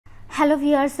Hello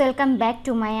viewers, welcome back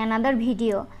to my another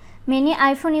video. Many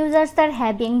iPhone users are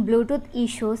having Bluetooth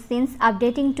issues since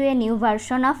updating to a new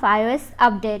version of iOS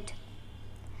update.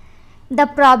 The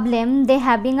problem they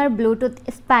having are Bluetooth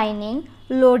spinning,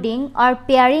 loading or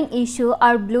pairing issue,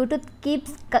 or Bluetooth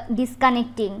keeps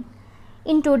disconnecting.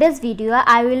 In today's video,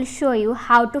 I will show you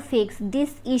how to fix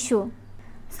this issue.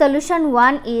 Solution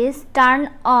 1 is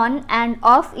turn on and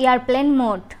off airplane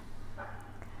mode.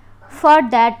 For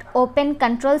that, open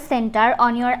Control Center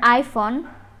on your iPhone.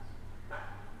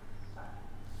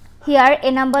 Here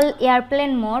enable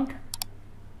airplane mode.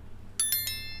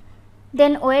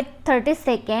 Then wait 30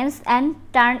 seconds and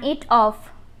turn it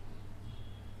off.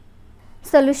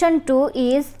 Solution 2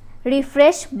 is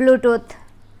refresh Bluetooth.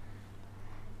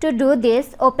 To do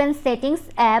this, open Settings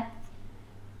app.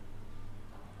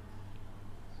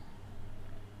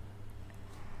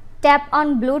 Tap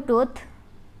on Bluetooth.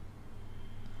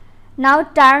 Now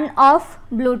turn off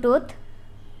Bluetooth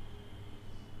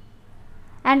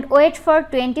and wait for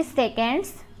 20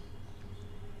 seconds.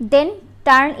 Then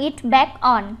turn it back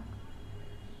on.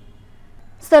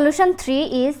 Solution 3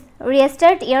 is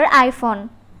restart your iPhone.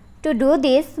 To do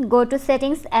this, go to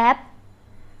Settings app.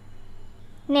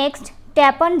 Next,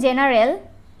 tap on General.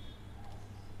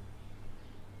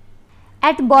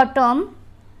 At bottom,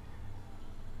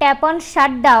 tap on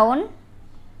Shutdown.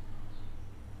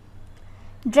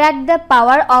 Drag the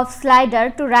power off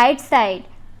slider to right side.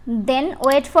 Then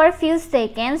wait for a few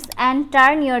seconds and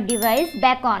turn your device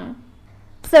back on.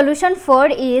 Solution 4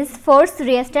 is force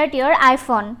restart your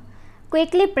iPhone.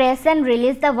 Quickly press and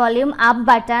release the volume up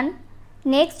button.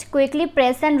 Next, quickly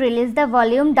press and release the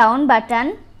volume down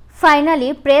button.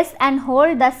 Finally, press and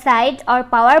hold the side or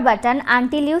power button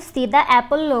until you see the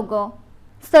Apple logo.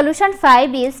 Solution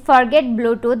 5 is forget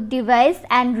Bluetooth device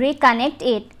and reconnect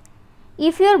it.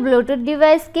 If your Bluetooth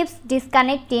device keeps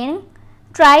disconnecting,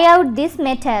 try out this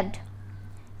method.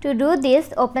 To do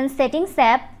this, open Settings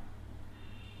app.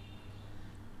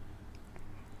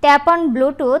 Tap on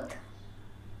Bluetooth.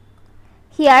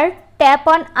 Here, tap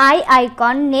on eye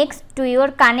icon next to your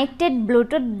connected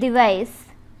Bluetooth device.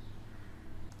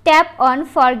 Tap on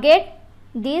Forget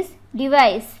this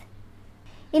device.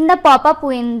 In the pop-up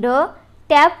window,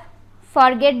 tap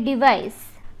Forget device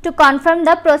to confirm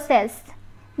the process.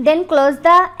 Then close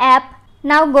the app.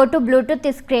 Now go to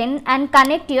Bluetooth screen and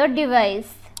connect your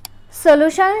device.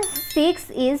 Solution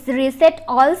 6 is reset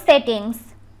all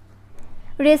settings.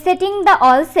 Resetting the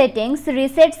all settings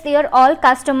resets your all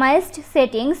customized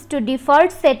settings to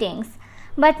default settings,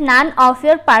 but none of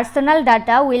your personal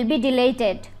data will be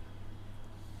deleted.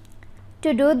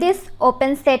 To do this,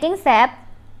 open Settings app.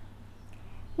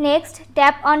 Next,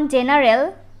 tap on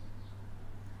General.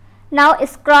 Now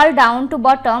scroll down to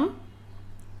bottom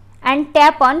and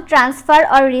tap on Transfer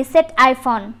or Reset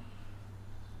iPhone.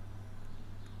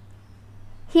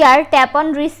 Here, tap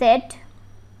on Reset.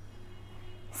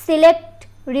 Select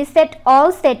Reset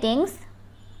all settings.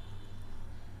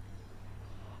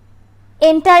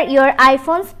 Enter your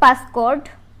iPhone's passcode.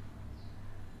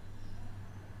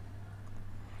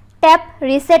 Tap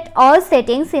Reset all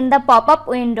settings in the pop-up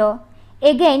window.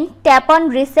 Again, tap on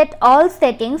Reset all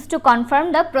settings to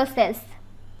confirm the process.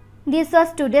 This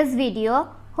was today's video.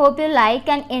 Hope you like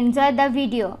and enjoy the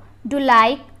video. Do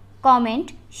like,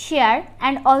 comment, share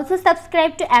and also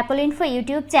subscribe to Apple Info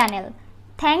YouTube channel.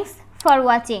 Thanks for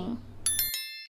watching.